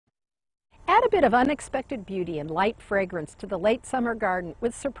Add a bit of unexpected beauty and light fragrance to the late summer garden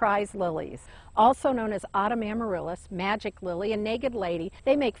with surprise lilies. Also known as autumn amaryllis, magic lily, and naked lady,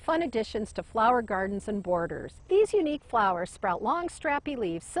 they make fun additions to flower gardens and borders. These unique flowers sprout long, strappy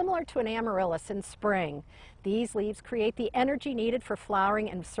leaves similar to an amaryllis in spring. These leaves create the energy needed for flowering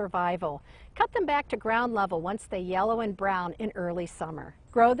and survival. Cut them back to ground level once they yellow and brown in early summer.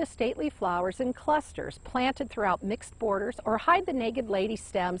 Grow the stately flowers in clusters planted throughout mixed borders, or hide the naked lady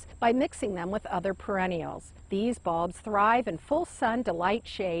stems by mixing them with other perennials. These bulbs thrive in full sun to light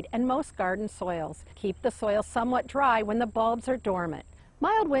shade and most garden soils. Keep the soil somewhat dry when the bulbs are dormant.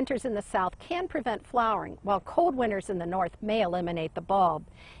 Mild winters in the south can prevent flowering, while cold winters in the north may eliminate the bulb.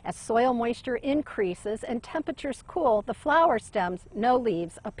 As soil moisture increases and temperatures cool, the flower stems, no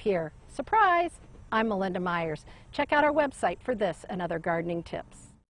leaves, appear. Surprise! I'm Melinda Meyers. Check out our website for this and other gardening tips.